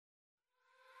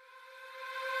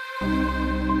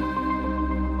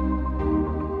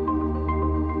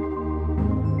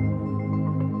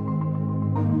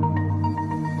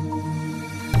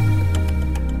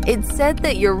It's said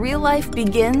that your real life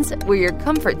begins where your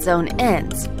comfort zone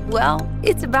ends. Well,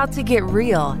 it's about to get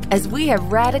real as we have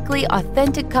radically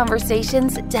authentic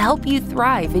conversations to help you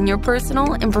thrive in your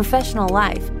personal and professional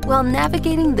life while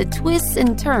navigating the twists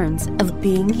and turns of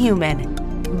being human.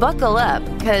 Buckle up,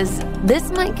 because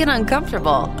This Might Get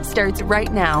Uncomfortable starts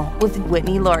right now with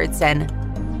Whitney Lauritsen.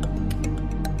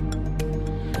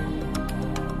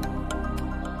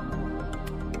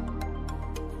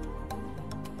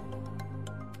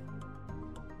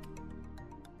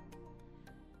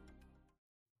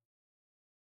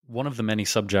 One of the many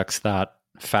subjects that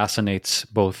fascinates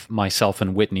both myself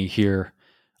and Whitney here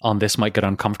on This Might Get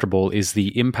Uncomfortable is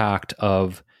the impact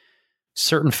of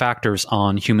certain factors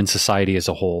on human society as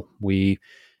a whole. We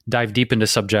dive deep into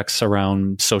subjects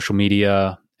around social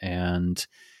media and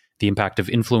the impact of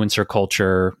influencer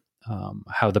culture,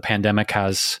 how the pandemic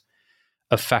has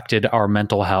affected our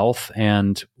mental health.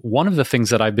 And one of the things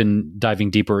that I've been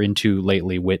diving deeper into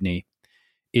lately, Whitney,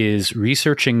 is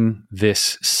researching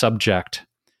this subject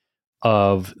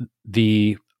of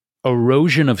the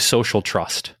erosion of social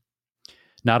trust,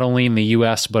 not only in the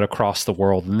US, but across the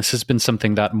world. And this has been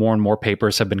something that more and more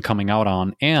papers have been coming out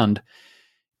on. And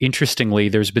interestingly,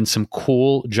 there's been some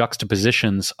cool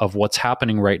juxtapositions of what's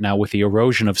happening right now with the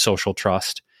erosion of social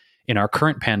trust in our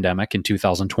current pandemic in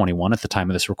 2021 at the time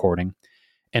of this recording,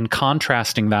 and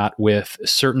contrasting that with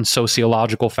certain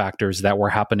sociological factors that were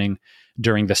happening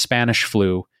during the Spanish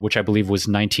flu, which I believe was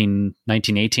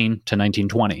 1918 to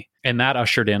 1920. And that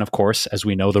ushered in, of course, as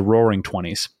we know, the Roaring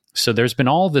Twenties. So there's been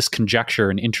all this conjecture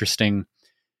and interesting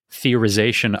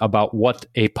theorization about what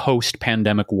a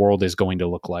post-pandemic world is going to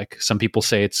look like. Some people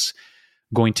say it's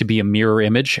going to be a mirror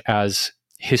image as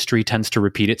history tends to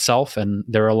repeat itself. And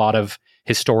there are a lot of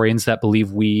historians that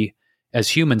believe we as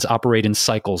humans operate in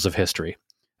cycles of history.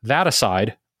 That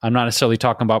aside, I'm not necessarily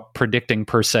talking about predicting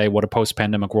per se what a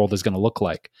post-pandemic world is going to look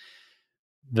like.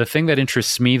 The thing that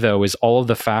interests me, though, is all of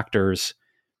the factors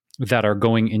that are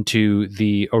going into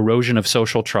the erosion of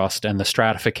social trust and the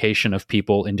stratification of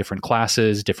people in different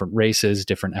classes, different races,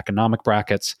 different economic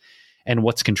brackets, and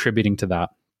what's contributing to that.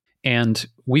 And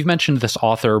we've mentioned this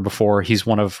author before. He's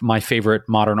one of my favorite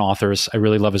modern authors. I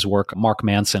really love his work, Mark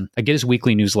Manson. I get his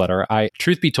weekly newsletter.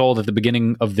 Truth be told, at the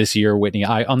beginning of this year, Whitney,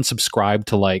 I unsubscribed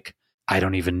to I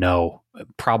don't even know,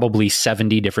 probably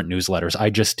 70 different newsletters. I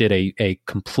just did a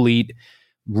complete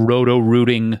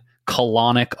roto-rooting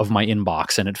colonic of my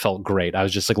inbox, and it felt great. I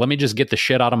was just like, let me just get the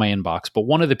shit out of my inbox. But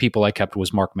one of the people I kept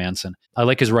was Mark Manson. I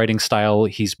like his writing style.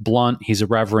 He's blunt. He's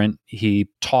irreverent. He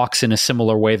talks in a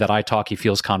similar way that I talk. He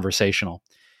feels conversational.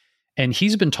 And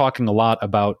he's been talking a lot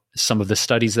about some of the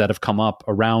studies that have come up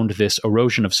around this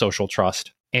erosion of social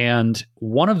trust. And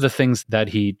one of the things that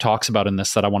he talks about in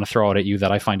this that I want to throw out at you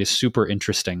that I find is super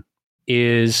interesting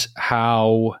is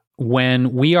how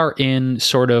when we are in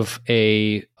sort of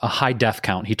a high death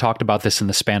count, he talked about this in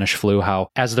the Spanish flu, how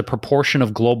as the proportion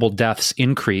of global deaths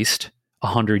increased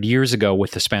 100 years ago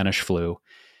with the Spanish flu,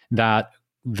 that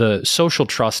the social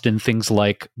trust in things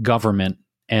like government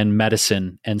and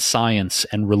medicine and science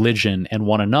and religion and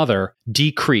one another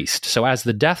decreased. So as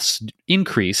the deaths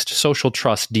increased, social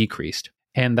trust decreased.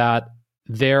 And that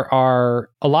there are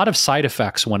a lot of side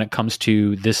effects when it comes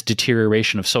to this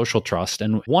deterioration of social trust.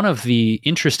 And one of the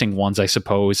interesting ones, I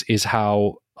suppose, is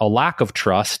how a lack of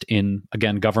trust in,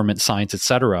 again, government, science,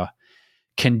 etc.,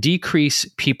 can decrease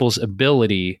people's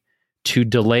ability to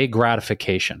delay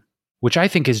gratification, which I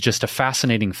think is just a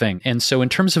fascinating thing. And so in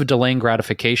terms of delaying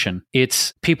gratification,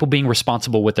 it's people being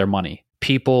responsible with their money,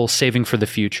 people saving for the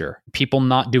future, people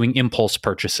not doing impulse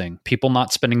purchasing, people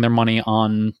not spending their money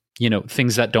on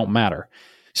things that don't matter.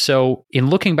 So in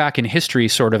looking back in history,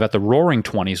 sort of at the Roaring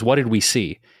Twenties, what did we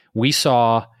see? We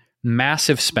saw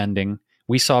massive spending.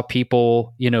 We saw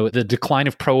people, the decline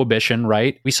of prohibition,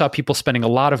 right? We saw people spending a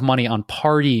lot of money on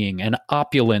partying and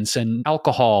opulence and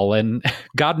alcohol and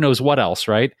God knows what else,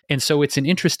 right? And so it's an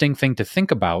interesting thing to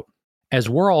think about as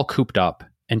we're all cooped up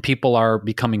and people are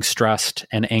becoming stressed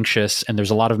and anxious, and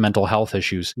there's a lot of mental health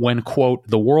issues. When, quote,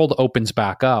 the world opens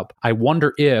back up, I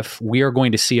wonder if we are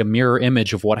going to see a mirror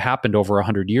image of what happened over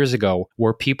 100 years ago,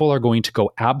 where people are going to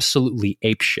go absolutely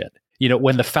apeshit.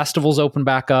 When the festivals open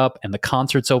back up and the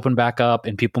concerts open back up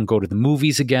and people can go to the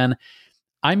movies again,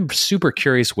 I'm super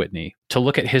curious, Whitney, to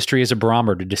look at history as a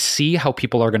barometer to see how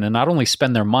people are going to not only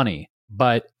spend their money,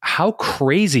 but how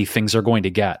crazy things are going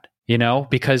to get.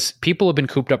 Because people have been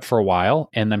cooped up for a while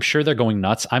and I'm sure they're going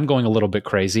nuts. I'm going a little bit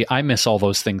crazy. I miss all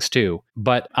those things too.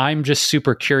 But I'm just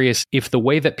super curious if the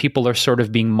way that people are sort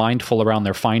of being mindful around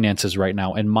their finances right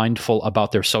now and mindful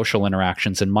about their social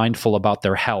interactions and mindful about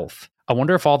their health, I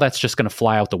wonder if all that's just going to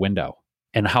fly out the window.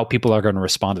 and how people are going to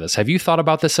respond to this. Have you thought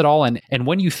about this at all? And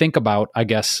when you think about, I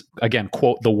guess, again,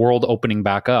 quote, the world opening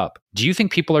back up, do you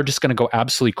think people are just going to go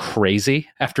absolutely crazy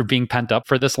after being pent up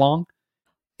for this long?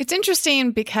 It's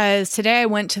interesting because today I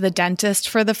went to the dentist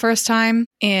for the first time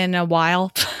in a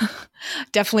while.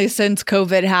 Definitely since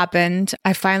COVID happened.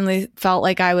 I finally felt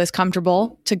like I was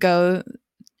comfortable to go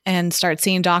and start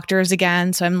seeing doctors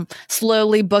again. So I'm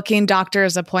slowly booking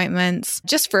doctor's appointments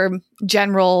just for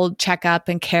general checkup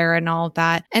and care and all of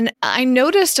that. And I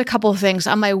noticed a couple of things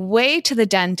on my way to the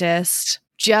dentist.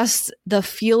 Just the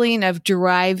feeling of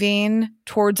driving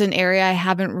towards an area I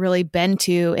haven't really been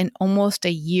to in almost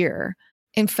a year.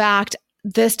 In fact,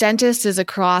 this dentist is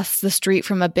across the street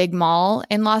from a big mall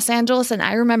in Los Angeles. And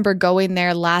I remember going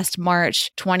there last March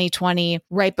 2020,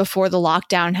 right before the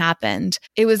lockdown happened.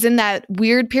 It was in that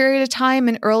weird period of time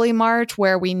in early March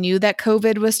where we knew that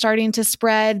COVID was starting to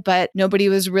spread, but nobody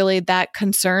was really that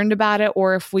concerned about it.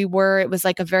 Or if we were, it was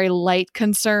like a very light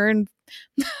concern.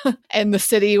 And the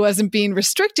city wasn't being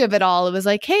restrictive at all. It was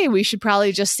like, hey, we should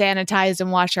probably just sanitize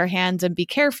and wash our hands and be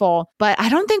careful. But I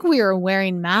don't think we were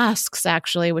wearing masks,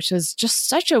 actually, which was just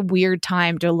such a weird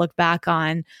time to look back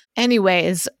on.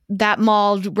 Anyways, that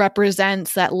mall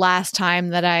represents that last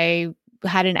time that I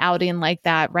had an outing like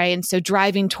that, right? And so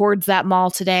driving towards that mall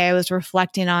today, I was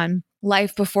reflecting on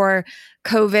life before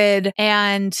COVID.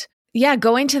 And yeah,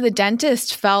 going to the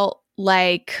dentist felt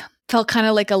kind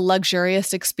of like a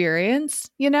luxurious experience,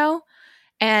 you know?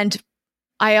 And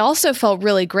I also felt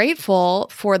really grateful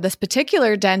for this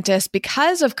particular dentist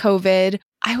because of COVID.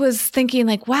 I was thinking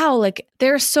like, wow, like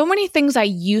there are so many things I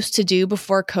used to do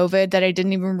before COVID that I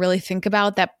didn't even really think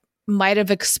about that might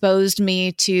have exposed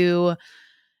me to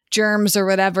germs or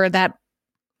whatever that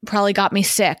probably got me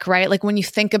sick, right? Like when you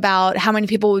think about how many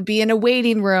people would be in a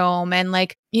waiting room and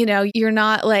like, you know, you're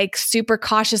not like super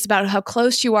cautious about how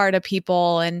close you are to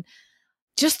people. And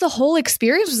just the whole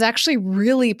experience was actually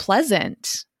really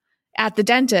pleasant at the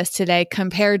dentist today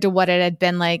compared to what it had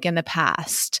been like in the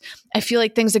past. I feel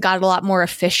like things have got a lot more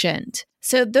efficient.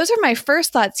 So those are my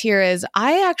first thoughts here is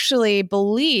I actually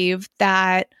believe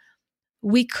that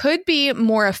we could be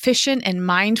more efficient and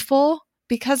mindful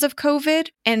because of COVID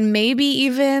and maybe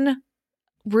even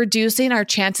reducing our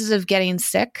chances of getting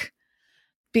sick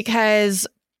because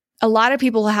a lot of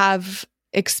people have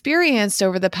experienced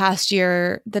over the past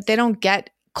year that they don't get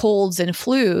colds and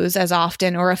flus as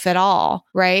often or if at all,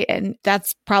 right? And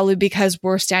that's probably because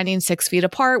we're standing 6 feet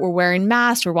apart, we're wearing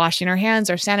masks, we're washing our hands,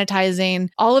 or sanitizing,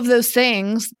 all of those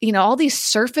things, you know, all these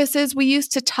surfaces we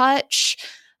used to touch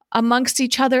amongst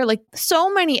each other, like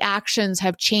so many actions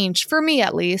have changed for me,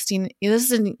 at least. You know, this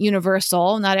isn't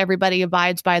universal. Not everybody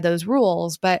abides by those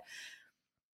rules, but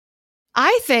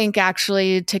I think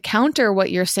actually to counter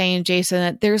what you're saying, Jason,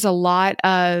 that there's a lot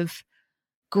of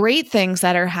great things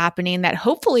that are happening that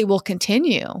hopefully will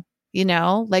continue. You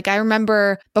know, like I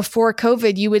remember before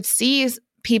COVID, you would see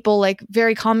people like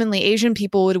very commonly Asian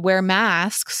people would wear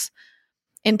masks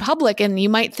in public and you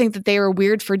might think that they were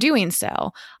weird for doing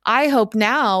so. I hope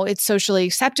now it's socially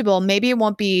acceptable. Maybe it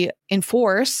won't be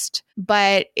enforced,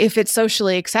 but if it's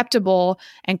socially acceptable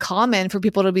and common for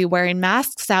people to be wearing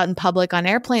masks out in public on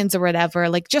airplanes or whatever,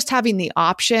 like just having the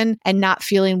option and not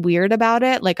feeling weird about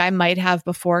it, like I might have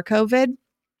before COVID,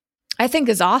 I think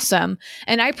is awesome.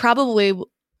 And I probably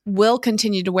will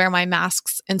continue to wear my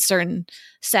masks in certain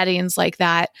settings like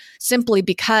that simply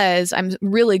because I'm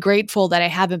really grateful that I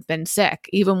haven't been sick,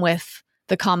 even with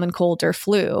the common cold or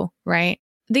flu, right?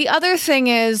 The other thing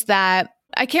is that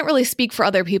I can't really speak for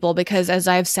other people because, as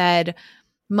I've said,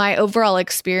 my overall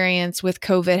experience with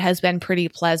COVID has been pretty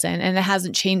pleasant and it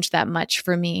hasn't changed that much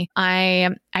for me. I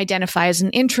identify as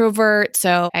an introvert,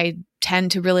 so I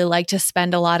tend to really like to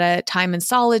spend a lot of time in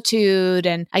solitude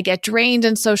and I get drained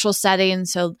in social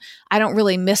settings. So I don't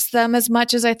really miss them as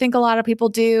much as I think a lot of people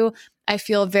do. I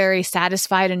feel very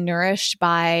satisfied and nourished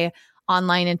by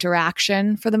online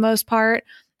interaction for the most part.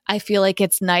 I feel like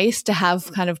it's nice to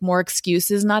have kind of more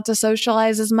excuses not to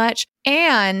socialize as much.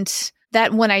 And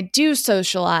that when I do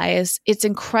socialize, it's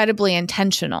incredibly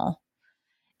intentional.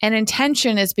 And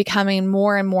intention is becoming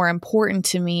more and more important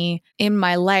to me in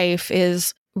my life,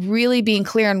 is really being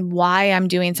clear on why I'm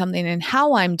doing something and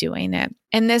how I'm doing it.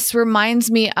 And this reminds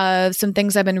me of some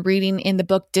things I've been reading in the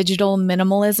book Digital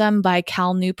Minimalism by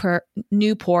Cal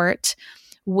Newport,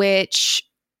 which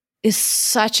is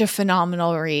such a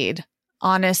phenomenal read.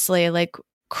 Honestly, like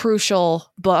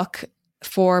crucial book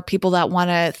for people that want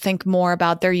to think more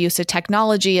about their use of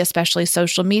technology, especially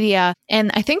social media.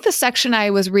 And I think the section I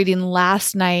was reading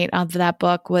last night of that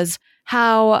book was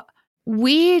how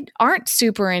we aren't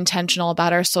super intentional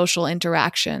about our social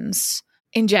interactions.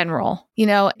 in general. In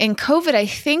COVID, I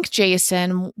think,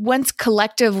 Jason, once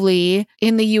collectively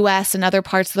in the US and other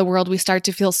parts of the world, we start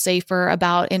to feel safer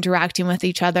about interacting with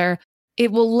each other,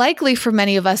 it will likely for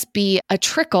many of us be a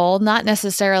trickle, not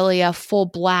necessarily a full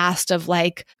blast of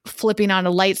like flipping on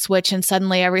a light switch and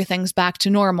suddenly everything's back to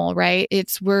normal, right?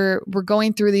 We're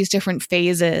going through these different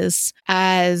phases,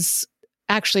 as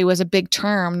actually was a big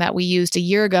term that we used a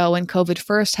year ago when COVID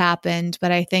first happened,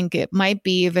 but I think it might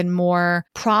be even more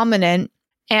prominent.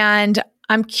 And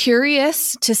I'm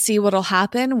curious to see what'll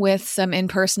happen with some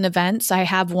in-person events. I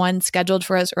have one scheduled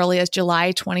for as early as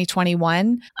July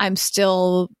 2021. I'm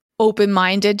still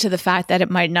open-minded to the fact that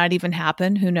it might not even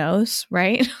happen. Who knows,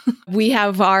 right? We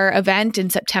have our event in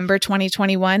September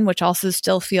 2021, which also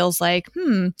still feels like,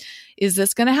 is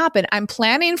this going to happen? I'm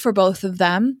planning for both of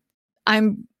them.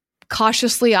 I'm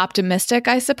cautiously optimistic,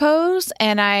 I suppose.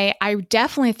 And I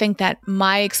definitely think that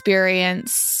my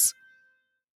experience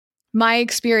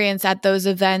at those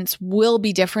events will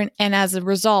be different, and as a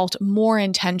result, more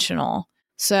intentional.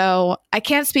 So I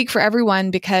can't speak for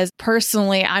everyone because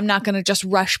personally, I'm not going to just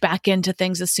rush back into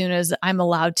things as soon as I'm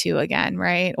allowed to again,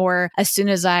 right? Or as soon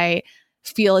as I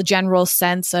feel a general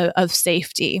sense of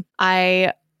safety.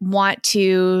 I want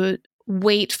to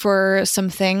wait for some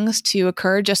things to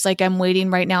occur, just like I'm waiting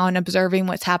right now and observing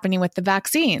what's happening with the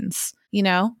vaccines.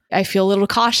 I feel a little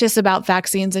cautious about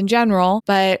vaccines in general,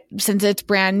 but since it's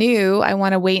brand new, I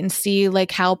want to wait and see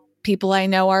like how people I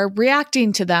know are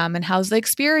reacting to them and how's the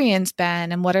experience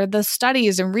been and what are the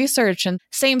studies and research, and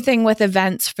same thing with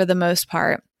events for the most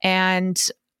part. And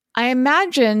I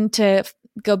imagine, to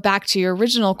go back to your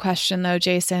original question though,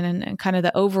 Jason, and kind of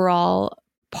the overall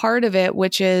part of it,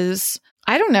 which is,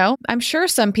 I don't know, I'm sure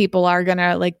some people are going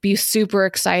to like be super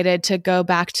excited to go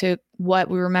back to what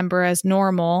we remember as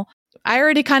normal. I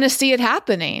already kind of see it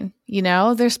happening.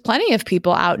 There's plenty of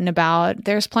people out and about.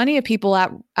 There's plenty of people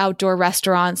at outdoor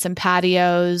restaurants and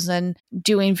patios and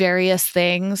doing various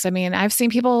things. I mean, I've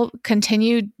seen people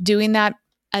continue doing that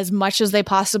as much as they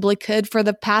possibly could for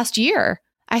the past year.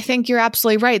 I think you're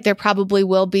absolutely right. There probably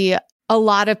will be a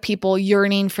lot of people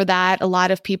yearning for that. A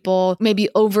lot of people maybe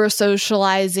over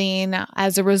socializing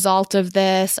as a result of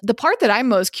this. The part that I'm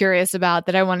most curious about,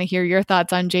 that I want to hear your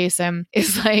thoughts on, Jason,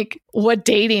 is like what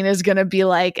dating is going to be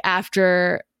like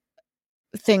after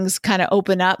things kind of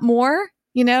open up more.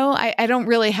 I don't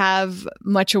really have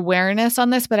much awareness on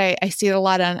this, but I see it a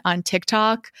lot on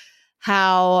TikTok,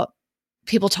 how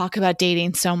people talk about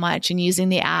dating so much and using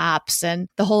the apps and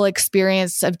the whole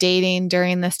experience of dating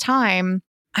during this time.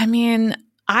 I mean,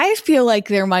 I feel like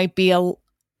there might be a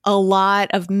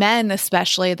lot of men,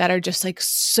 especially, that are just like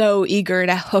so eager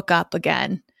to hook up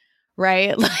again,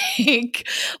 right?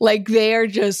 Like they are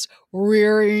just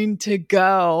rearing to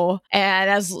go. And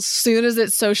as soon as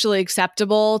it's socially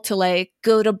acceptable to like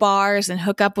go to bars and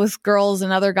hook up with girls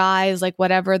and other guys, like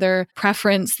whatever their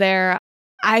preference there,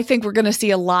 I think we're going to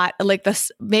see a lot like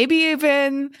this. Maybe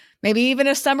even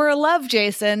a summer of love,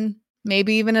 Jason.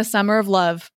 Maybe even a summer of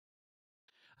love.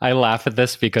 I laugh at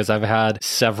this because I've had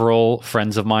several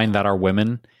friends of mine that are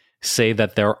women say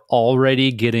that they're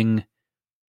already getting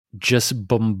just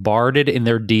bombarded in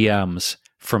their DMs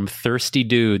from thirsty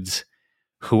dudes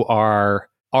who are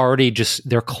already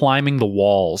they're climbing the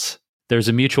walls. There's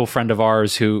a mutual friend of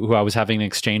ours who I was having an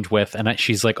exchange with, and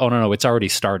she's like, oh, no, it's already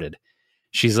started.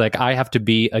 She's like, I have to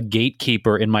be a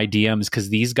gatekeeper in my DMs because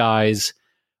these guys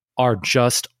are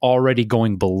just already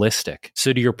going ballistic.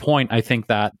 So to your point, I think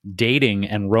that dating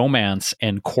and romance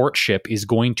and courtship is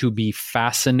going to be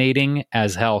fascinating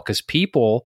as hell because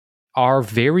people are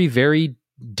very, very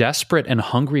desperate and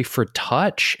hungry for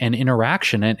touch and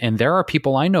interaction. And there are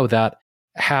people I know that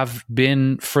have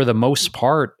been, for the most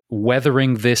part,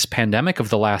 weathering this pandemic of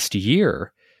the last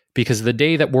year, because the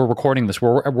day that we're recording this,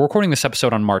 we're recording this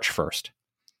episode on March 1st.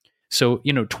 So,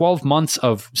 12 months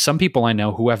of some people I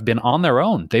know who have been on their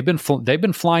own. They've been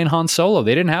flying Han Solo.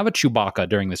 They didn't have a Chewbacca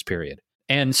during this period.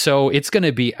 And so it's going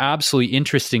to be absolutely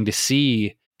interesting to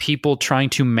see people trying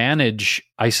to manage,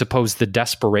 I suppose, the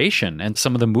desperation and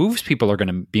some of the moves people are going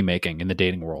to be making in the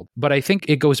dating world. But I think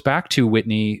it goes back to,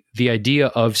 Whitney, the idea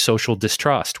of social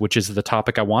distrust, which is the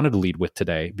topic I wanted to lead with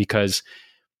today, because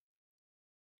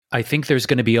I think there's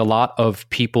going to be a lot of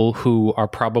people who are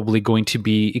probably going to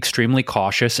be extremely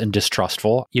cautious and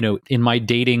distrustful. In my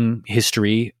dating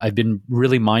history, I've been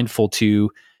really mindful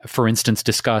to, for instance,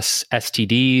 discuss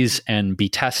STDs and be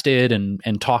tested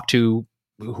and talk to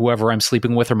whoever I'm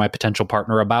sleeping with or my potential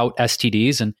partner about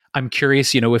STDs. And I'm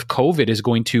curious, if COVID is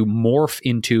going to morph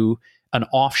into an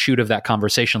offshoot of that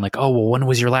conversation, like, oh, well, when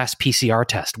was your last PCR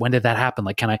test? When did that happen?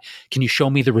 Like, can you show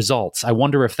me the results? I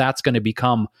wonder if that's going to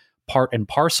become part and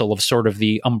parcel of sort of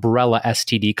the umbrella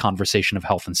STD conversation of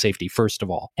health and safety, first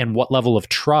of all, and what level of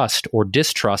trust or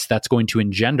distrust that's going to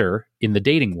engender in the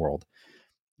dating world.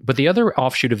 But the other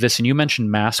offshoot of this, and you mentioned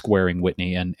mask wearing,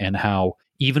 Whitney, and how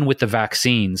even with the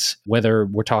vaccines, whether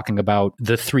we're talking about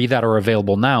the 3 that are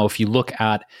available now, if you look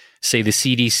at, say, the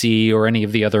CDC or any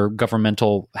of the other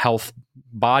governmental health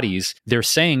bodies, they're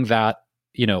saying that,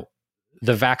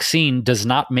 the vaccine does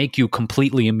not make you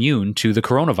completely immune to the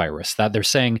coronavirus, that they're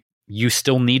saying you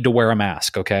still need to wear a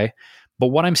mask, okay? But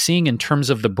what I'm seeing in terms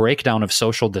of the breakdown of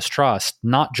social distrust,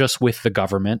 not just with the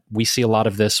government, we see a lot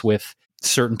of this with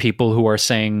certain people who are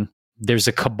saying there's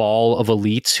a cabal of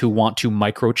elites who want to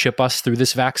microchip us through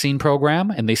this vaccine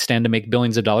program, and they stand to make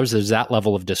billions of dollars. There's that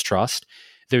level of distrust.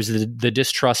 There's the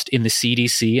distrust in the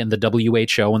CDC and the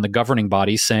WHO and the governing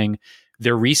bodies saying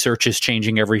their research is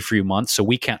changing every few months, so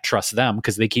we can't trust them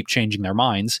because they keep changing their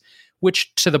minds,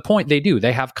 which to the point they do.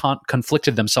 They have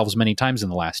conflicted themselves many times in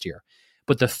the last year.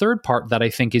 But the third part that I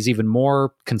think is even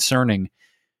more concerning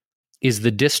is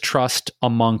the distrust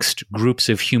amongst groups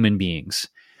of human beings.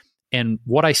 And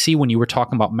what I see when you were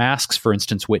talking about masks, for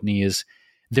instance, Whitney, is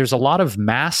there's a lot of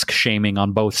mask shaming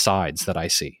on both sides that I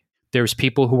see. There's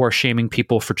people who are shaming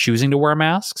people for choosing to wear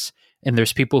masks, and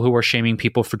there's people who are shaming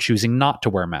people for choosing not to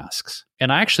wear masks.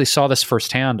 And I actually saw this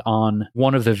firsthand on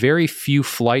one of the very few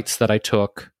flights that I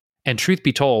took. And truth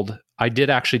be told, I did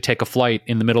actually take a flight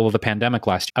in the middle of the pandemic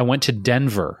last year. I went to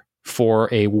Denver for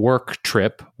a work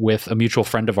trip with a mutual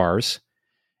friend of ours.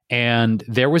 And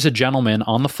there was a gentleman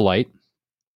on the flight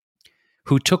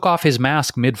who took off his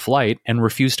mask mid-flight and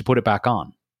refused to put it back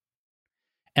on.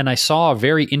 And I saw a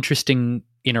very interesting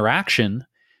interaction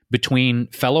between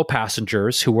fellow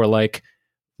passengers who were like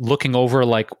looking over,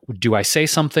 like, do I say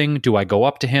something? Do I go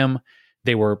up to him?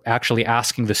 They were actually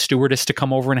asking the stewardess to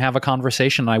come over and have a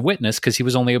conversation. And I witnessed, because he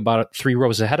was only about 3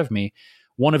 rows ahead of me,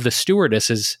 one of the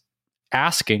stewardesses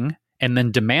asking and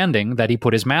then demanding that he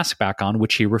put his mask back on,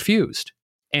 which he refused.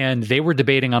 And they were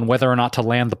debating on whether or not to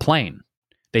land the plane.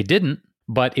 They didn't,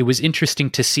 but it was interesting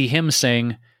to see him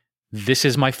saying, this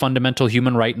is my fundamental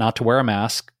human right not to wear a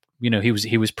mask.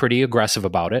 He was pretty aggressive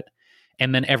about it.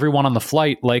 And then everyone on the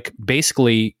flight, like,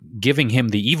 basically giving him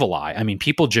the evil eye. I mean,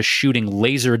 people just shooting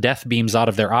laser death beams out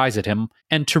of their eyes at him.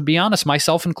 And to be honest,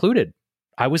 myself included,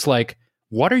 I was like,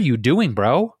 what are you doing,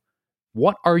 bro?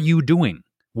 What are you doing?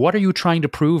 What are you trying to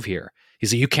prove here? He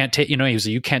said, you can't take,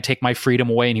 you can't take my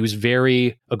freedom away. And he was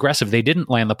very aggressive. They didn't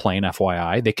land the plane,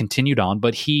 FYI. They continued on,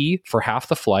 but he, for half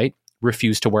the flight,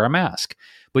 refused to wear a mask.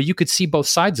 But you could see both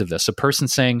sides of this. A person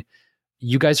saying,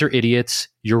 you guys are idiots,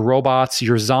 you're robots,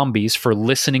 you're zombies for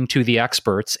listening to the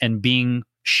experts and being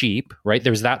sheep, right?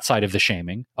 There's that side of the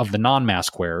shaming of the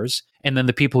non-mask wearers. And then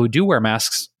the people who do wear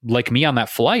masks, like me on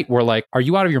that flight, were like, are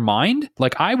you out of your mind?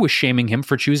 Like, I was shaming him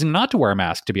for choosing not to wear a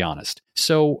mask, to be honest.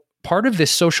 So part of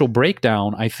this social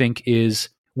breakdown, I think, is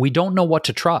we don't know what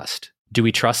to trust. Do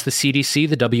we trust the CDC,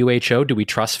 the WHO? Do we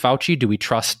trust Fauci? Do we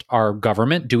trust our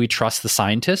government? Do we trust the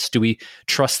scientists? Do we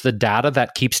trust the data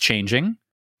that keeps changing?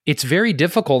 It's very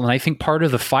difficult. And I think part of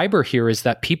the fiber here is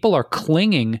that people are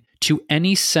clinging to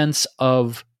any sense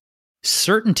of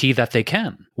certainty that they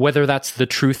can, whether that's the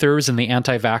truthers and the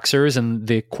anti-vaxxers and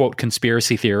the quote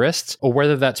conspiracy theorists, or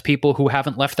whether that's people who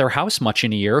haven't left their house much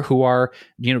in a year, who are,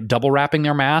 double wrapping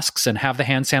their masks and have the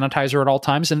hand sanitizer at all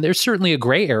times. And there's certainly a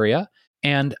gray area.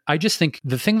 And I just think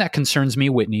the thing that concerns me,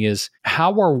 Whitney, is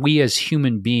how are we as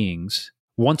human beings,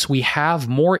 once we have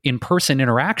more in-person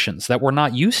interactions that we're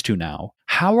not used to now,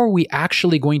 how are we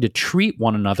actually going to treat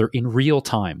one another in real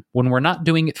time when we're not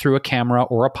doing it through a camera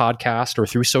or a podcast or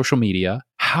through social media?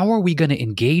 How are we going to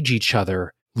engage each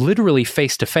other literally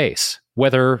face to face,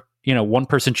 whether, one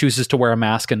person chooses to wear a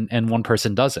mask and one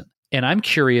person doesn't? And I'm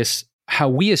curious how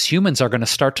we as humans are going to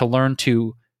start to learn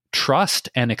to trust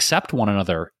and accept one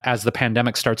another as the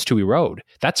pandemic starts to erode.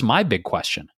 That's my big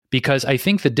question. Because I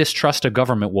think the distrust of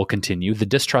government will continue, the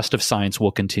distrust of science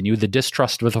will continue, the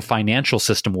distrust of the financial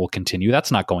system will continue. That's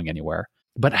not going anywhere.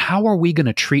 But how are we going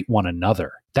to treat one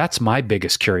another? That's my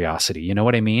biggest curiosity. You know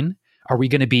what I mean? Are we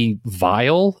going to be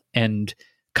vile and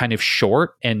kind of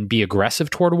short and be aggressive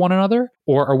toward one another?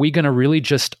 Or are we going to really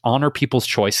just honor people's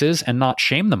choices and not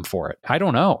shame them for it? I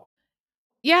don't know.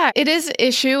 Yeah, it is an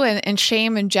issue, and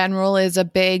shame in general is a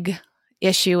big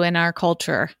issue in our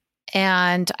culture.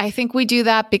 And I think we do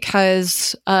that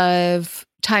because of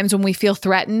times when we feel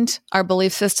threatened. Our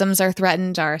belief systems are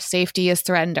threatened, our safety is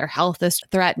threatened, our health is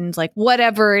threatened, like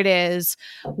whatever it is,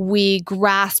 we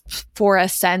grasp for a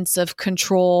sense of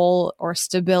control or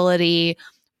stability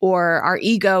or our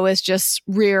ego is just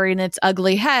rearing its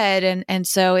ugly head. And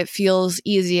so it feels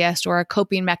easiest, or a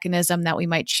coping mechanism that we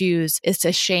might choose is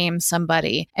to shame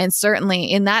somebody. And certainly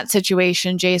in that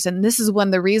situation, Jason, this is one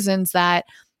of the reasons that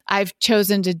I've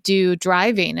chosen to do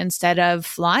driving instead of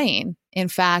flying. In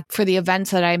fact, for the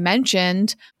events that I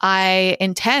mentioned, I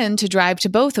intend to drive to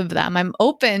both of them. I'm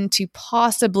open to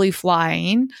possibly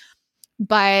flying,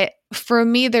 but for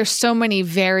me, there's so many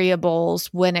variables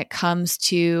when it comes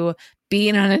to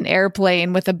being on an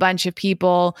airplane with a bunch of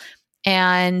people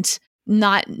and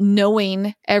not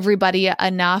knowing everybody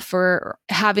enough, or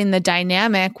having the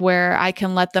dynamic where I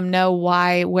can let them know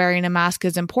why wearing a mask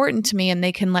is important to me, and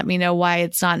they can let me know why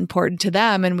it's not important to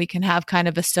them, and we can have kind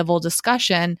of a civil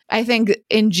discussion. I think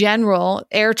in general,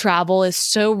 air travel is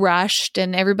so rushed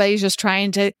and everybody's just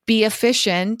trying to be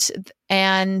efficient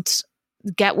and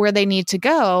get where they need to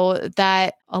go,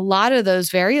 that a lot of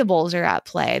those variables are at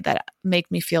play that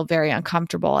make me feel very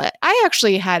uncomfortable. I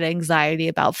actually had anxiety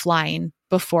about flying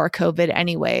before COVID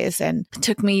anyways, and it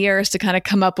took me years to kind of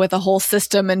come up with a whole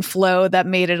system and flow that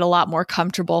made it a lot more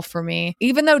comfortable for me.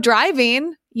 Even though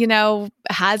driving,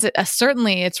 has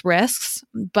certainly its risks,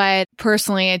 but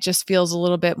personally, it just feels a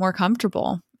little bit more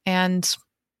comfortable. And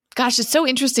gosh, it's so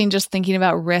interesting just thinking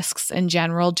about risks in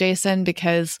general, Jason,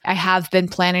 because I have been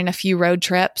planning a few road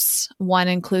trips, one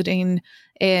including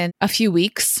in a few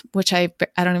weeks, which I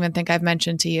don't even think I've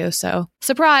mentioned to you. So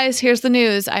surprise, here's the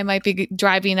news. I might be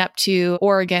driving up to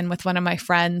Oregon with one of my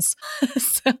friends,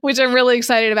 which I'm really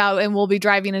excited about. And we'll be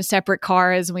driving in separate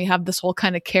cars. And we have this whole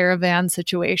kind of caravan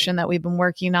situation that we've been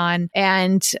working on.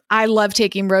 And I love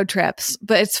taking road trips.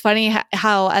 But it's funny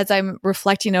how, as I'm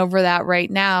reflecting over that right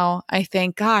now, I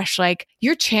think, gosh, like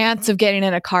your chance of getting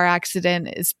in a car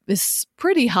accident is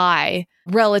pretty high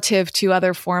relative to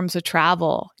other forms of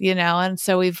travel, And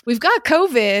so we've got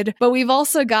COVID, but we've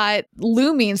also got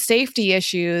looming safety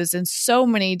issues in so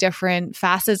many different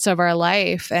facets of our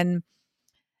life. And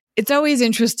it's always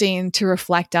interesting to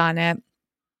reflect on it,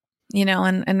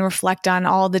 and reflect on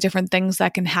all the different things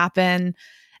that can happen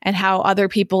and how other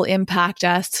people impact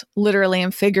us literally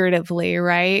and figuratively,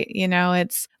 right?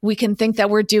 We can think that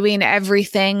we're doing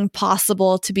everything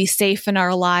possible to be safe in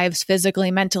our lives, physically,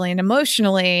 mentally, and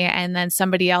emotionally, and then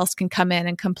somebody else can come in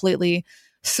and completely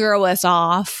throw us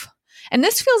off. And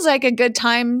this feels like a good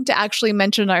time to actually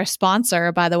mention our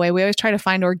sponsor, by the way. We always try to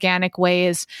find organic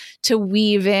ways to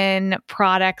weave in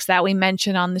products that we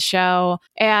mention on the show.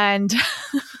 And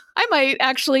I might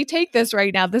actually take this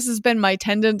right now. This has been my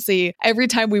tendency. Every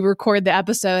time we record the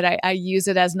episode, I use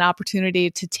it as an opportunity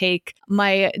to take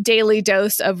my daily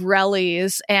dose of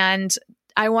Rellies. And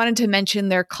I wanted to mention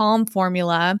their Calm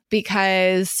formula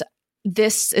because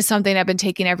this is something I've been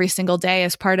taking every single day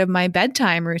as part of my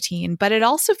bedtime routine. But it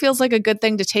also feels like a good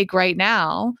thing to take right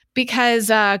now because,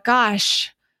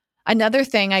 another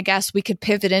thing I guess we could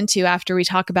pivot into after we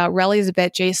talk about Rellies a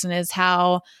bit, Jason, is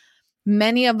how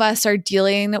many of us are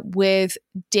dealing with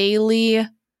daily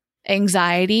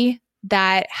anxiety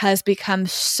that has become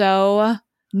so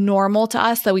normal to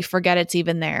us that we forget it's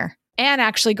even there. And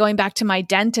actually going back to my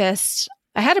dentist,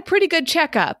 I had a pretty good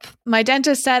checkup. My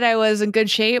dentist said I was in good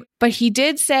shape, but he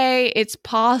did say it's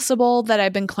possible that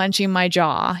I've been clenching my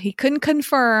jaw. He couldn't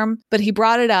confirm, but he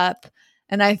brought it up.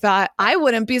 And I thought, I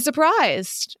wouldn't be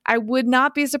surprised. I would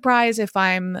not be surprised if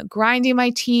I'm grinding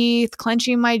my teeth,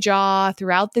 clenching my jaw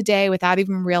throughout the day without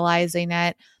even realizing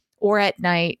it, or at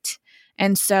night.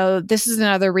 And so this is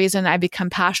another reason I become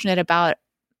passionate about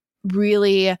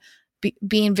really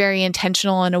being very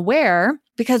intentional and aware,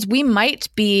 because we might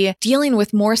be dealing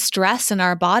with more stress in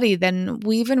our body than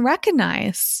we even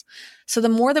recognize. So the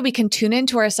more that we can tune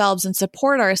into ourselves and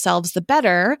support ourselves, the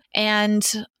better. And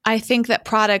I think that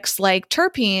products like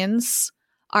terpenes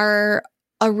are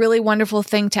a really wonderful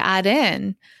thing to add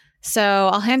in. So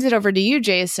I'll hand it over to you,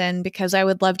 Jason, because I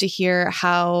would love to hear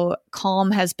how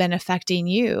Calm has been affecting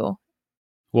you.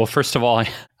 Well, first of all,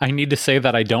 I need to say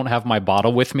that I don't have my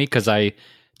bottle with me because I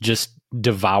just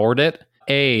devoured it.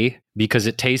 A, because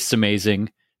it tastes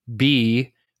amazing.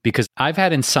 B, because I've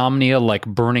had insomnia, like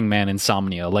Burning Man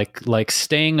insomnia, like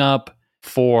staying up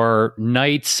for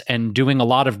nights and doing a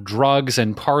lot of drugs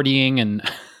and partying. And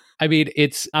I mean,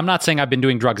 I'm not saying I've been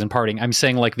doing drugs and partying. I'm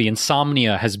saying like the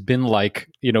insomnia has been like,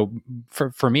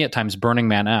 for me at times, Burning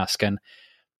Man-esque. And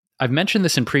I've mentioned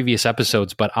this in previous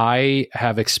episodes, but I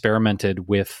have experimented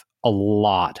with a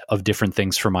lot of different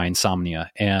things for my insomnia.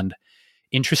 And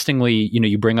interestingly,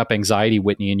 you bring up anxiety,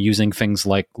 Whitney, and using things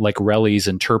like Rellies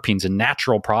and terpenes and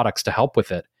natural products to help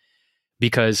with it.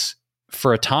 Because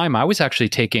for a time, I was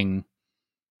taking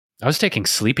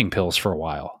sleeping pills for a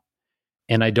while.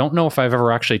 And I don't know if I've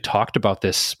ever actually talked about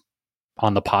this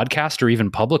on the podcast or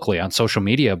even publicly on social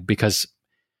media, because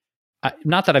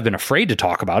not that I've been afraid to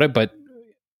talk about it, but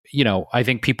I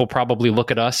think people probably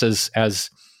look at us as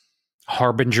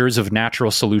harbingers of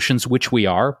natural solutions, which we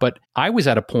are. But I was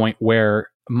at a point where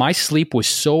my sleep was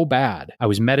so bad. I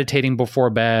was meditating before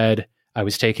bed. I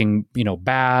was taking,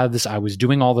 baths. I was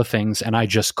doing all the things, and I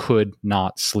just could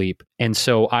not sleep. And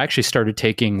so I actually started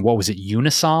taking,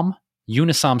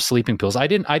 Unisom sleeping pills. I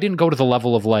didn't go to the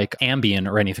level of like Ambien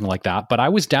or anything like that, but I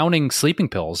was downing sleeping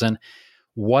pills. And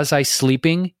was I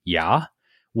sleeping? Yeah.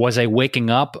 Was I waking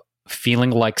up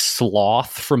feeling like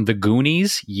Sloth from the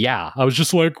Goonies? Yeah. I was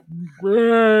just like,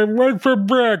 wait for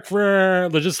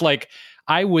breakfast. Just like,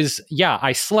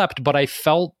 I slept, but I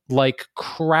felt like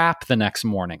crap the next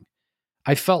morning.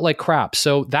 I felt like crap.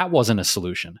 So that wasn't a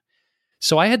solution.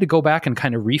 So I had to go back and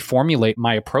kind of reformulate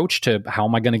my approach to how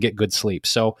am I going to get good sleep.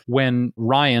 So when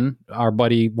Ryan, our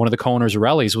buddy, one of the co-owners of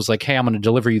Relly's, was like, hey, I'm going to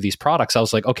deliver you these products, I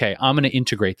was like, okay, I'm going to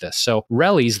integrate this. So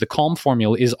Relly's, the Calm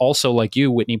formula, is also, like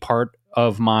you, Whitney, part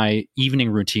of my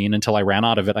evening routine until I ran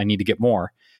out of it. I need to get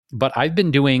more. But I've been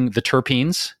doing the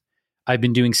terpenes. I've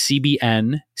been doing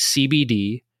CBN,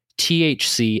 CBD,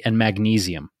 THC, and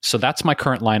magnesium. So that's my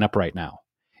current lineup right now.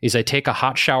 Is I take a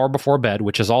hot shower before bed,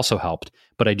 which has also helped,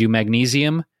 but I do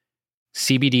magnesium,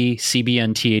 CBD,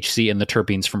 CBN, THC, and the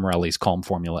terpenes from Relly's Calm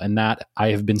formula. And that I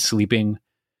have been sleeping.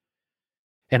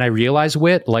 And I realize,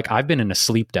 Whit, like I've been in a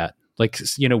sleep debt. Like,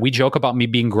 we joke about me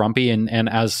being grumpy, and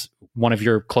as one of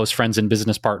your close friends and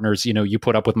business partners, you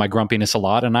put up with my grumpiness a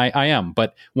lot, and I am.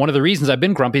 But one of the reasons I've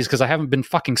been grumpy is because I haven't been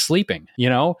fucking sleeping,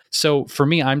 So for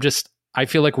me, I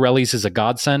feel like Relly's is a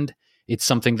godsend. It's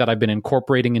something that I've been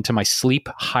incorporating into my sleep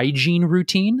hygiene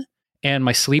routine, and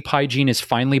my sleep hygiene is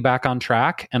finally back on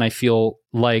track. And I feel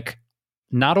like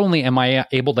not only am I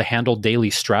able to handle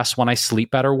daily stress when I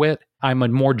sleep better, Whit, I'm a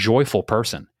more joyful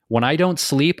person. When I don't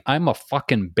sleep, I'm a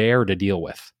fucking bear to deal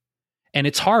with. And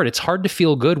it's hard. It's hard to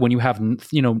feel good when you have, 4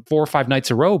 or 5 nights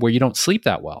in a row where you don't sleep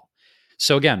that well.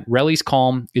 So again, Relly's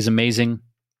Calm is amazing.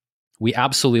 We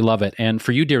absolutely love it. And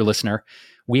for you, dear listener,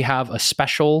 we have a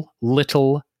special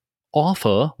little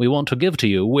offer we want to give to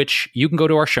you, which you can go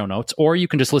to our show notes, or you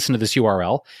can just listen to this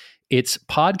URL. It's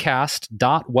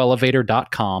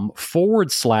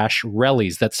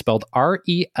podcast.wellevator.com/Rellies. That's spelled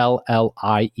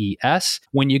RELLIES.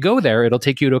 When you go there, it'll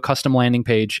take you to a custom landing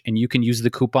page, and you can use the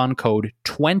coupon code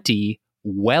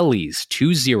 20WELLIES,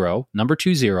 20, number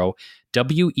 20, WELLIES.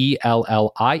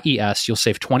 You'll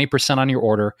save 20% on your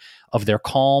order of their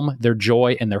Calm, their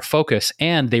Joy, and their Focus.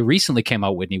 And they recently came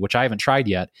out, Whitney, which I haven't tried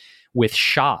yet, with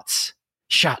shots.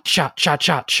 Shot. So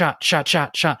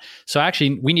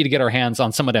actually, we need to get our hands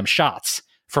on some of them shots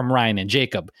from Ryan and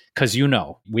Jacob, because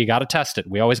we got to test it.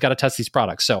 We always got to test these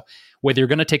products. So whether you're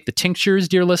going to take the tinctures,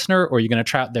 dear listener, or you're going to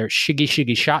try out their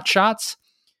shiggy shots,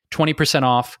 20%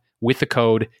 off with the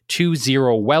code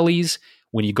 20WELLIES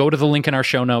when you go to the link in our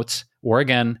show notes, or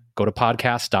again, go to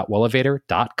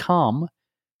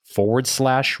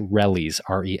podcast.wellevator.com/Rellies,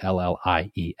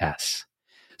 RELLIES.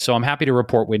 So I'm happy to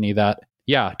report, Whitney, that,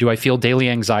 do I feel daily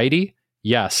anxiety?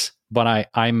 Yes. But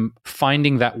I'm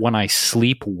finding that when I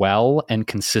sleep well and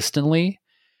consistently,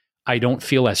 I don't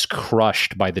feel as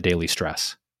crushed by the daily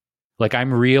stress. Like,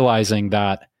 I'm realizing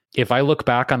that if I look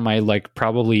back on my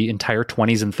probably entire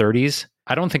 20s and 30s,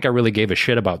 I don't think I really gave a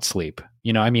shit about sleep.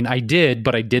 I did,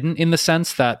 but I didn't, in the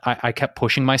sense that I kept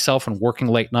pushing myself and working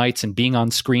late nights and being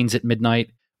on screens at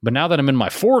midnight. But now that I'm in my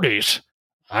 40s,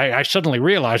 I suddenly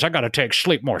realize I got to take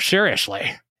sleep more seriously.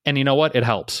 And you know what? It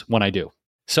helps when I do.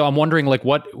 So I'm wondering,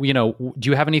 do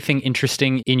you have anything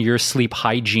interesting in your sleep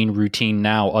hygiene routine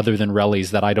now other than Relly's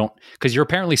that I don't, because you're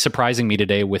apparently surprising me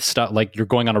today with stuff like you're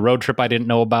going on a road trip I didn't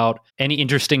know about. Any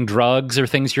interesting drugs or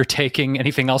things you're taking?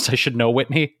 Anything else I should know,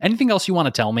 Whitney? Anything else you want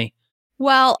to tell me?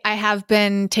 Well, I have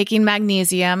been taking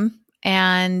magnesium,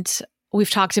 and we've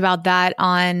talked about that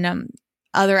on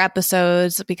other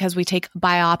episodes because we take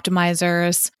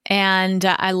Bioptimizers, and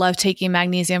I love taking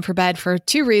magnesium for bed for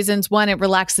 2 reasons. 1, it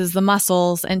relaxes the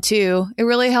muscles, and 2, it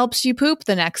really helps you poop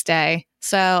the next day.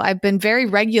 So I've been very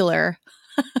regular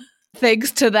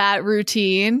thanks to that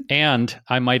routine. And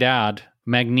I might add,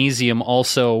 magnesium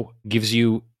also gives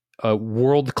you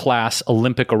world-class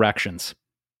Olympic erections.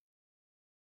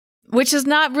 Which is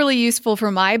not really useful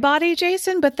for my body,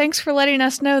 Jason, but thanks for letting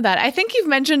us know that. I think you've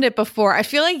mentioned it before. I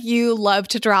feel like you love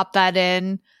to drop that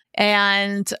in,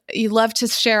 and you love to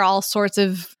share all sorts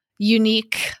of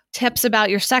unique tips about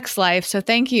your sex life. So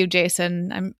thank you,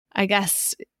 Jason. I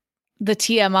guess the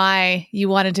TMI, you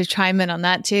wanted to chime in on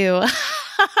that too.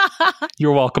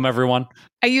 You're welcome, everyone.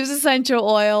 I use essential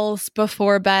oils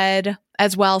before bed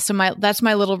as well. So that's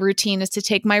my little routine, is to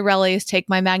take my Rellies, take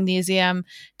my magnesium,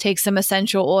 take some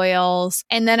essential oils,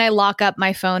 and then I lock up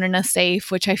my phone in a safe,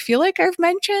 which I feel like I've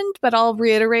mentioned, but I'll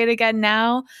reiterate again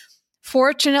now.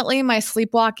 Fortunately, my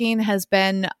sleepwalking has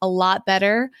been a lot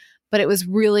better, but it was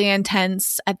really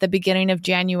intense at the beginning of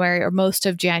January, or most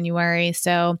of January.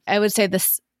 So I would say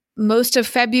most of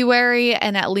February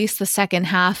and at least the second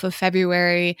half of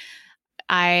February,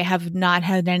 I have not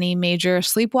had any major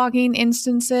sleepwalking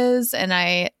instances. And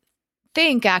I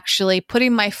think actually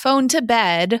putting my phone to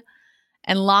bed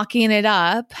and locking it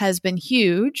up has been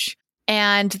huge.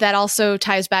 And that also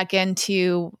ties back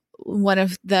into one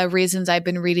of the reasons I've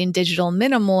been reading Digital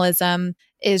Minimalism,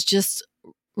 is just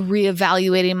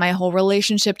reevaluating my whole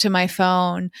relationship to my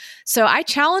phone. So I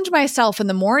challenge myself in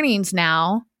the mornings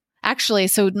now. Actually,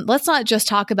 so let's not just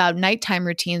talk about nighttime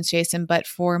routines, Jason, but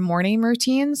for morning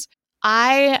routines.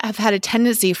 I have had a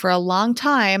tendency for a long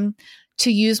time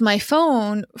to use my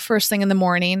phone first thing in the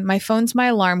morning. My phone's my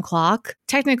alarm clock.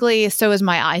 Technically, so is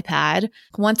my iPad.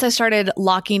 Once I started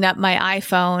locking up my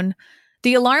iPhone,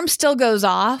 the alarm still goes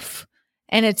off,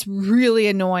 and it's really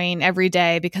annoying every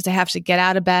day because I have to get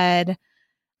out of bed,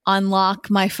 unlock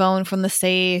my phone from the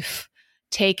safe,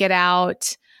 take it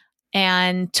out,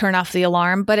 and turn off the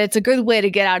alarm. But it's a good way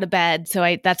to get out of bed,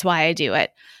 so that's why I do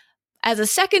it. As a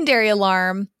secondary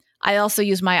alarm, I also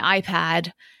use my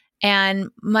iPad, and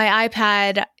my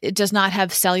iPad, it does not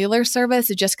have cellular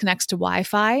service. It just connects to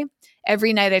Wi-Fi.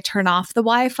 Every night I turn off the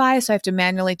Wi-Fi, so I have to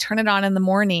manually turn it on in the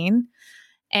morning.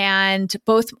 And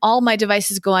all my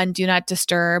devices go on Do Not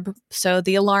Disturb, so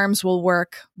the alarms will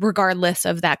work regardless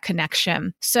of that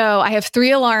connection. So I have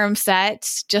 3 alarms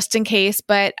set just in case,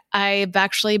 but I've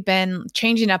actually been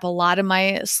changing up a lot of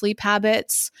my sleep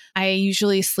habits. I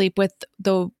usually sleep with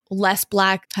the less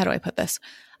black, how do I put this?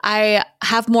 I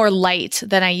have more light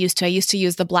than I used to. I used to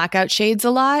use the blackout shades a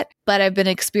lot, but I've been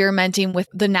experimenting with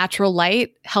the natural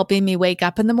light, helping me wake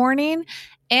up in the morning.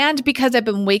 And because I've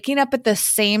been waking up at the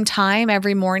same time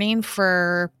every morning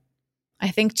for, I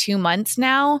think, 2 months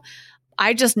now,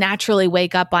 I just naturally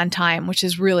wake up on time, which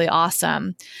is really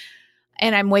awesome.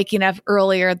 And I'm waking up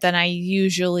earlier than I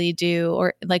usually do.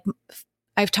 Or like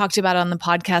I've talked about on the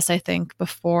podcast, I think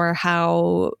before,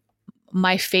 how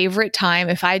my favorite time,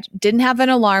 if I didn't have an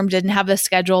alarm, didn't have a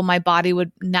schedule, my body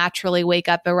would naturally wake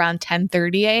up around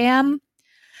 10:30 a.m.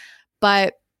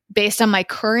 But based on my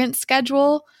current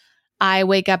schedule, I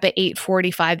wake up at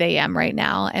 8:45 a.m. right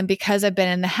now. And because I've been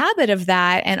in the habit of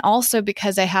that, and also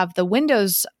because I have the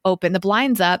windows open, the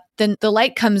blinds up, then the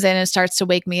light comes in and starts to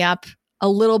wake me up a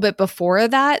little bit before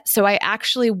that. So I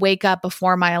actually wake up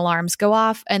before my alarms go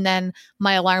off, and then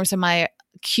my alarms are my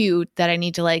cue that I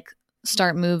need to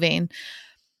start moving.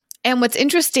 And what's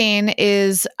interesting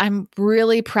is I'm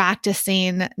really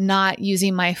practicing not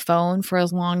using my phone for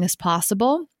as long as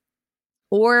possible,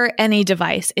 or any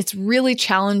device. It's really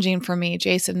challenging for me,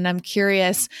 Jason, and I'm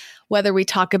curious whether we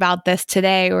talk about this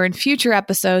today or in future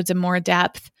episodes in more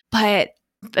depth, but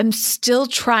I'm still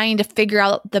trying to figure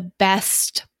out the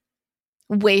best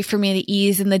way for me to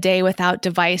ease in the day without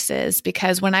devices.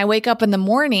 Because when I wake up in the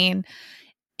morning,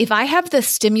 if I have the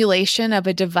stimulation of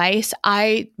a device,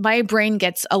 my brain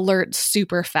gets alert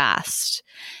super fast.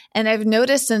 And I've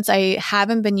noticed since I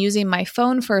haven't been using my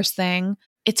phone first thing,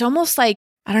 it's almost like,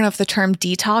 I don't know if the term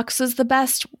detox is the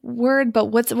best word, but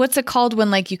what's it called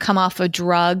when you come off a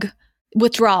drug?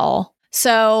 Withdrawal.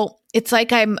 So it's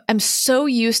like I'm so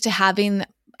used to having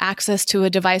access to a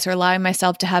device, or allowing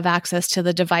myself to have access to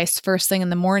the device first thing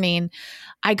in the morning.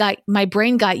 My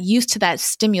brain got used to that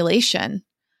stimulation.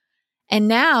 And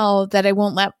now that I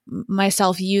won't let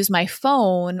myself use my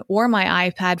phone or my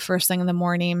iPad first thing in the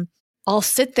morning, I'll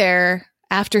sit there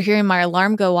after hearing my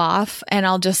alarm go off, and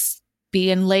I'll just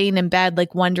be laying in bed,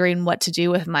 wondering what to do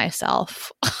with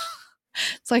myself.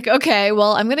 It's okay,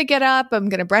 well, I'm going to get up, I'm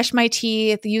going to brush my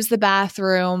teeth, use the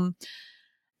bathroom.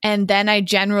 And then I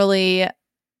generally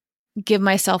give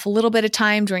myself a little bit of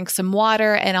time, drink some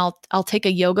water, and I'll take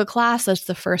a yoga class. That's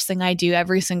the first thing I do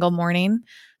every single morning.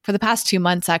 For the past 2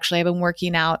 months, actually, I've been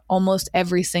working out almost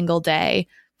every single day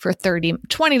for 20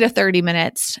 to 30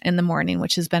 minutes in the morning,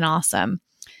 which has been awesome.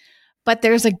 But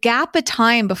there's a gap of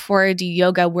time before I do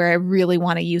yoga where I really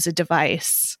want to use a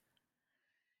device.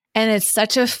 And it's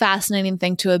such a fascinating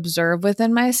thing to observe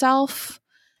within myself.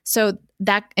 So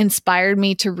that inspired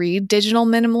me to read Digital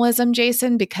Minimalism,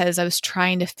 Jason, because I was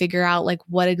trying to figure out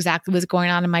what exactly was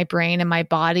going on in my brain and my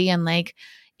body, and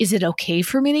is it okay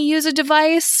for me to use a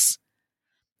device?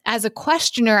 As a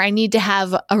questioner, I need to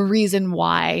have a reason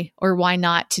why or why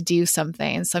not to do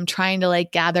something. So I'm trying to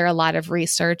gather a lot of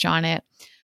research on it.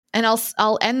 And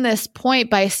I'll end this point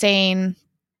by saying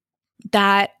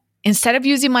that instead of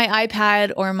using my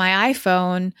iPad or my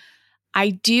iPhone, I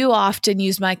do often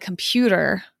use my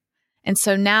computer. And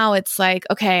so now it's like,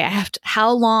 okay,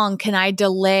 how long can I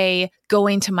delay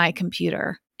going to my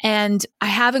computer? And I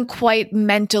haven't quite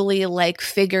mentally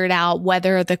figured out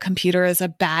whether the computer is a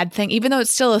bad thing, even though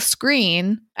it's still a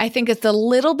screen. I think it's a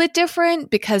little bit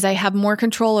different because I have more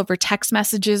control over text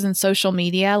messages and social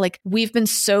media. We've been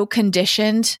so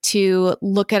conditioned to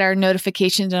look at our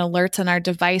notifications and alerts on our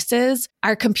devices.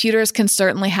 Our computers can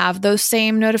certainly have those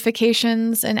same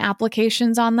notifications and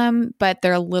applications on them, but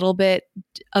they're a little bit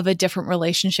of a different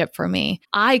relationship for me.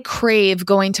 I crave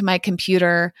going to my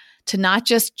computer to not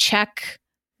just check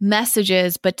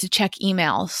messages, but to check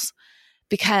emails,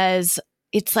 because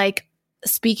it's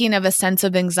speaking of a sense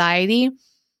of anxiety,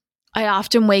 I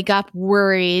often wake up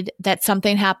worried that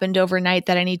something happened overnight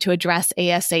that I need to address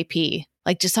ASAP.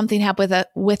 Just something happened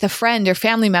with a friend or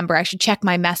family member. I should check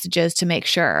my messages to make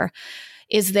sure.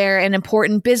 Is there an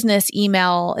important business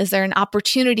email? Is there an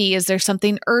opportunity? Is there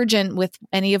something urgent with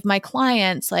any of my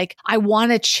clients? I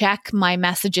want to check my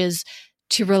messages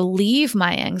to relieve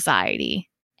my anxiety.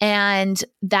 And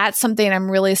that's something I'm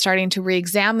really starting to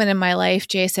re-examine in my life,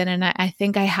 Jason. And I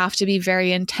think I have to be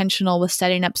very intentional with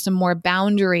setting up some more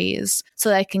boundaries so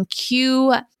that I can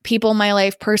cue people in my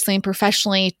life personally and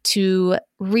professionally to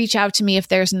reach out to me if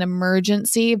there's an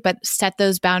emergency, but set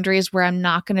those boundaries where I'm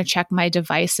not going to check my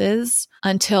devices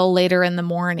until later in the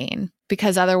morning.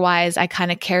 Because otherwise I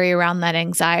kind of carry around that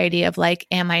anxiety of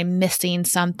am I missing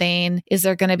something? Is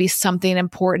there going to be something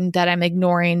important that I'm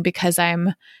ignoring because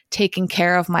I'm taking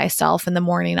care of myself in the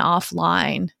morning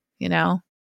offline,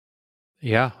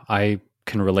 Yeah, I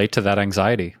can relate to that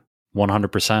anxiety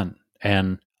 100%.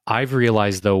 And I've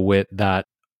realized though with that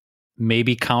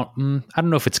maybe I don't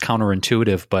know if it's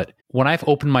counterintuitive, but when I've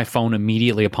opened my phone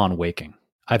immediately upon waking,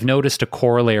 I've noticed a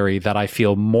corollary that I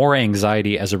feel more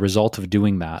anxiety as a result of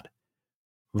doing that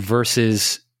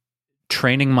versus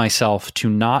training myself to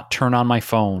not turn on my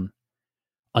phone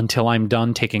until I'm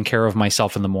done taking care of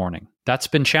myself in the morning. That's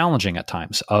been challenging at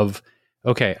times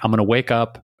okay, I'm going to wake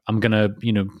up, I'm going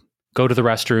to, go to the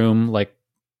restroom,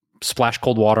 splash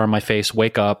cold water on my face,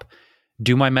 wake up,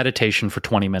 do my meditation for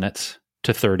 20 minutes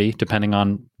to 30, depending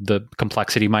on the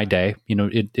complexity of my day.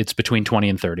 It's between 20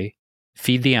 and 30.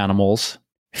 Feed the animals,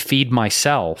 feed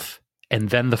myself, and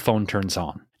then the phone turns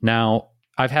on. Now,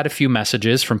 I've had a few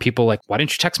messages from people why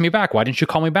didn't you text me back? Why didn't you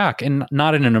call me back? And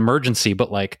not in an emergency, but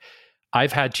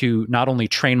I've had to not only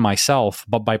train myself,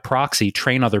 but by proxy,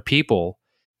 train other people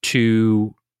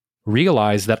to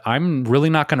realize that I'm really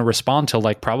not going to respond till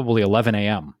probably 11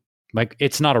 a.m.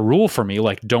 It's not a rule for me,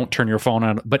 don't turn your phone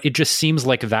on, but it just seems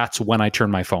like that's when I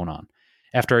turn my phone on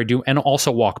after I do, and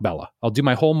also walk Bella. I'll do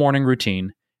my whole morning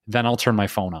routine, then I'll turn my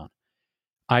phone on.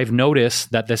 I've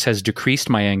noticed that this has decreased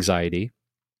my anxiety.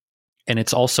 And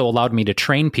it's also allowed me to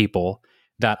train people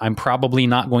that I'm probably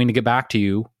not going to get back to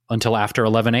you until after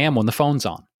 11 a.m. when the phone's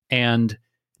on. And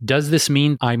does this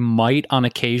mean I might on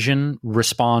occasion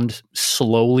respond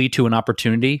slowly to an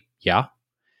opportunity? Yeah.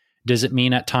 Does it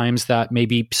mean at times that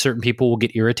maybe certain people will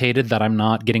get irritated that I'm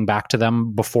not getting back to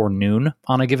them before noon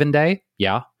on a given day?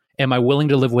 Yeah. Am I willing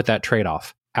to live with that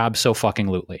trade-off?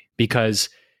 Abso-fucking-lutely. Because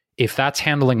if that's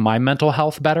handling my mental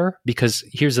health better, because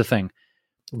here's the thing,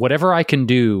 whatever I can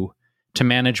do to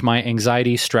manage my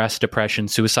anxiety, stress, depression,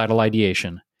 suicidal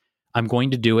ideation, I'm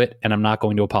going to do it and I'm not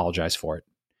going to apologize for it.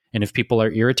 And if people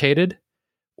are irritated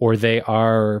or they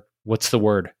are,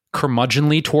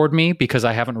 curmudgeonly toward me because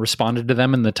I haven't responded to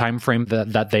them in the time frame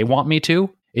that they want me to,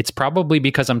 it's probably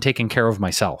because I'm taking care of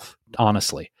myself,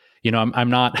 honestly. I'm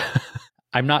not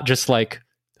I'm not just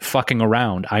fucking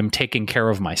around. I'm taking care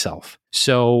of myself.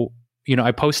 So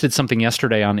I posted something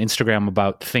yesterday on Instagram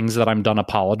about things that I'm done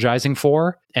apologizing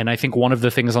for. And I think one of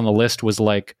the things on the list was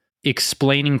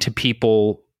explaining to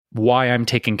people why I'm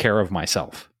taking care of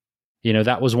myself.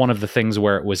 That was one of the things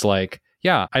where it was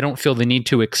yeah, I don't feel the need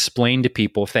to explain to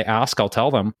people. If they ask, I'll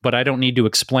tell them, but I don't need to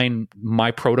explain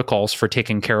my protocols for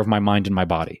taking care of my mind and my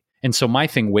body. And so my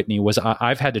thing, Whitney, was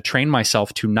I've had to train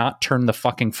myself to not turn the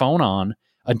fucking phone on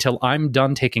until I'm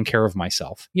done taking care of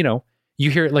myself.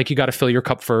 You hear it you got to fill your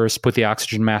cup first, put the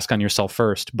oxygen mask on yourself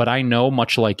first. But I know,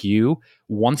 much like you,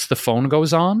 once the phone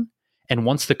goes on and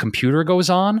once the computer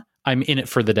goes on, I'm in it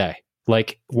for the day.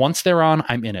 Once they're on,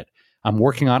 I'm in it. I'm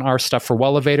working on our stuff for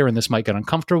Wellevator, and this might get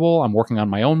uncomfortable. I'm working on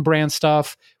my own brand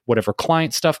stuff, whatever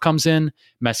client stuff comes in,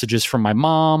 messages from my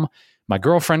mom, my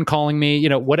girlfriend calling me,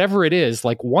 whatever it is.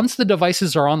 Once the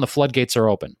devices are on, the floodgates are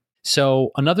open. So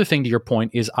another thing to your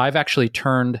point is I've actually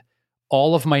turned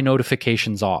all of my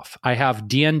notifications off. I have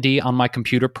DND on my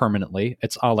computer permanently.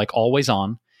 It's like always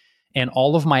on. And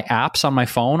all of my apps on my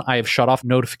phone, I have shut off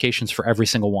notifications for every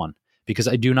single one because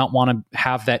I do not want to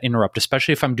have that interrupt,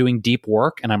 especially if I'm doing deep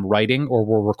work and I'm writing or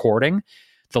we're recording.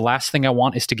 The last thing I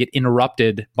want is to get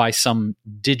interrupted by some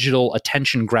digital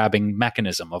attention grabbing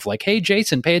mechanism of like, hey,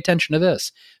 Jason, pay attention to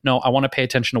this. No, I want to pay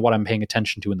attention to what I'm paying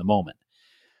attention to in the moment.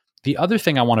 The other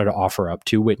thing I wanted to offer up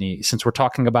to Whitney, since we're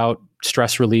talking about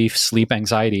stress relief, sleep,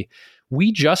 anxiety,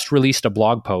 we just released a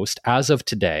blog post as of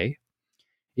today.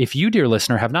 If you, dear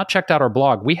listener, have not checked out our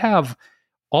blog, we have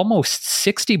almost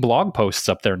 60 blog posts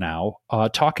up there now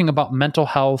talking about mental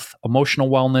health, emotional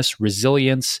wellness,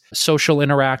 resilience, social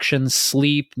interactions,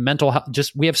 sleep, mental health.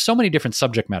 We have so many different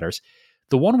subject matters.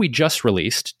 The one we just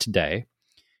released today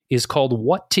is called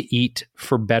What to Eat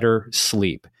for Better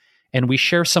Sleep. And we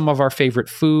share some of our favorite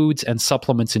foods and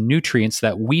supplements and nutrients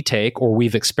that we take or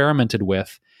we've experimented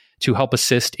with to help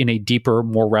assist in a deeper,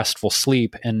 more restful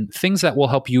sleep and things that will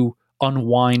help you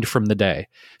unwind from the day.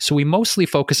 So we mostly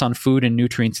focus on food and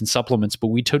nutrients and supplements, but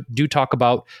we do talk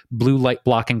about blue light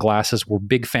blocking glasses. We're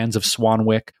big fans of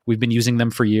Swanwick. We've been using them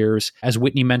for years. As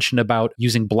Whitney mentioned about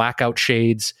using blackout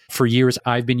shades, for years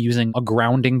I've been using a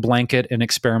grounding blanket and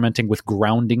experimenting with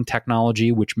grounding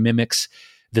technology, which mimics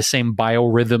the same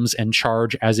biorhythms and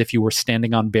charge as if you were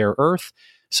standing on bare earth.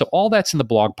 So all that's in the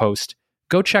blog post.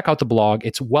 Go check out the blog.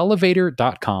 It's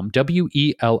wellevator.com,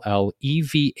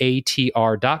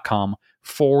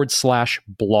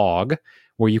 wellevator.com/blog,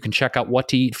 where you can check out what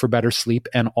to eat for better sleep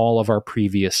and all of our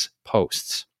previous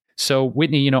posts. So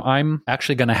Whitney, I'm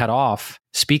actually going to head off.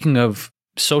 Speaking of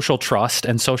social trust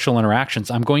and social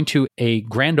interactions, I'm going to a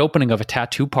grand opening of a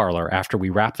tattoo parlor after we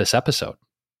wrap this episode.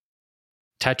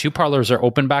 Tattoo parlors are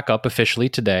open back up officially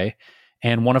today.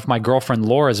 And one of my girlfriend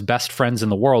Laura's best friends in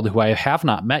the world, who I have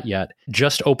not met yet,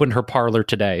 just opened her parlor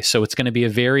today. So it's going to be a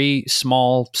very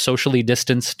small, socially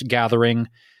distanced gathering.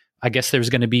 I guess there's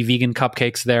going to be vegan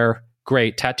cupcakes there.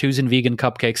 Great. Tattoos and vegan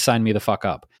cupcakes, sign me the fuck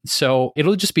up. So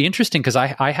it'll just be interesting because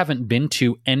I haven't been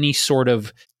to any sort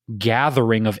of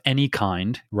gathering of any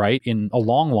kind, right, in a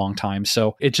long, long time.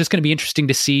 So it's just going to be interesting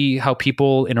to see how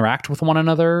people interact with one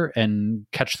another and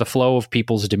catch the flow of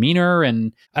people's demeanor.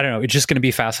 And I don't know, it's just going to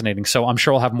be fascinating. So I'm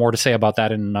sure I'll have more to say about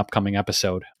that in an upcoming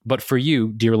episode. But for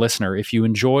you, dear listener, if you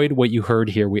enjoyed what you heard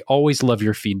here, we always love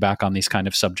your feedback on these kind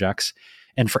of subjects.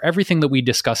 And for everything that we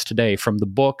discussed today, from the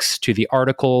books to the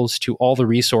articles to all the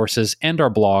resources and our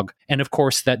blog, and of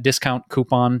course that discount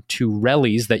coupon to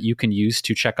Rellies that you can use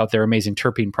to check out their amazing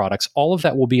terpene products, all of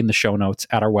that will be in the show notes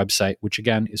at our website, which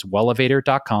again is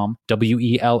wellevator.com,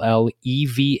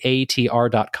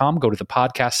 wellevator.com. Go to the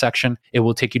podcast section. It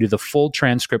will take you to the full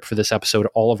transcript for this episode,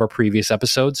 all of our previous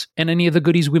episodes, and any of the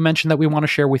goodies we mentioned that we want to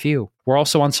share with you. We're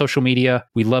also on social media.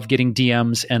 We love getting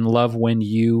DMs and love when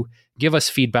you give us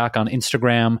feedback on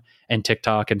Instagram and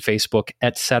TikTok and Facebook,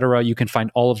 etc. You can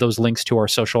find all of those links to our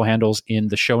social handles in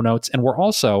the show notes. And we're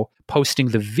also posting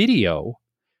the video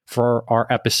for our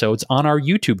episodes on our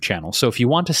YouTube channel. So if you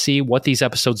want to see what these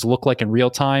episodes look like in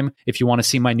real time, if you want to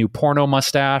see my new porno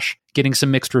mustache, getting some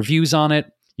mixed reviews on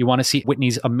it, you want to see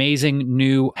Whitney's amazing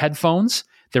new headphones,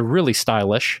 they're really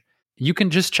stylish, you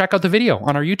can just check out the video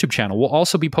on our YouTube channel. We'll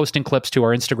also be posting clips to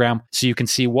our Instagram so you can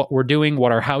see what we're doing,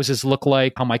 what our houses look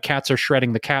like, how my cats are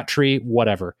shredding the cat tree,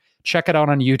 whatever. Check it out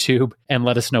on YouTube and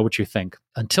let us know what you think.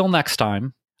 Until next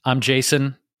time, I'm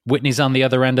Jason. Whitney's on the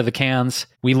other end of the cans.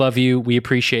 We love you, we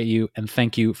appreciate you, and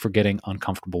thank you for getting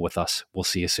uncomfortable with us. We'll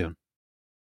see you soon.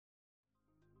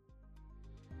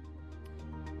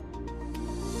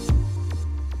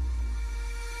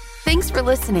 Thanks for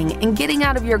listening and getting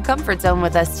out of your comfort zone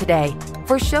with us today.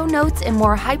 For show notes and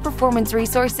more high-performance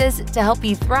resources to help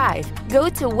you thrive, go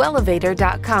to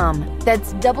wellevator.com.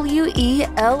 That's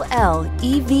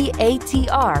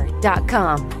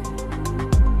wellevator.com.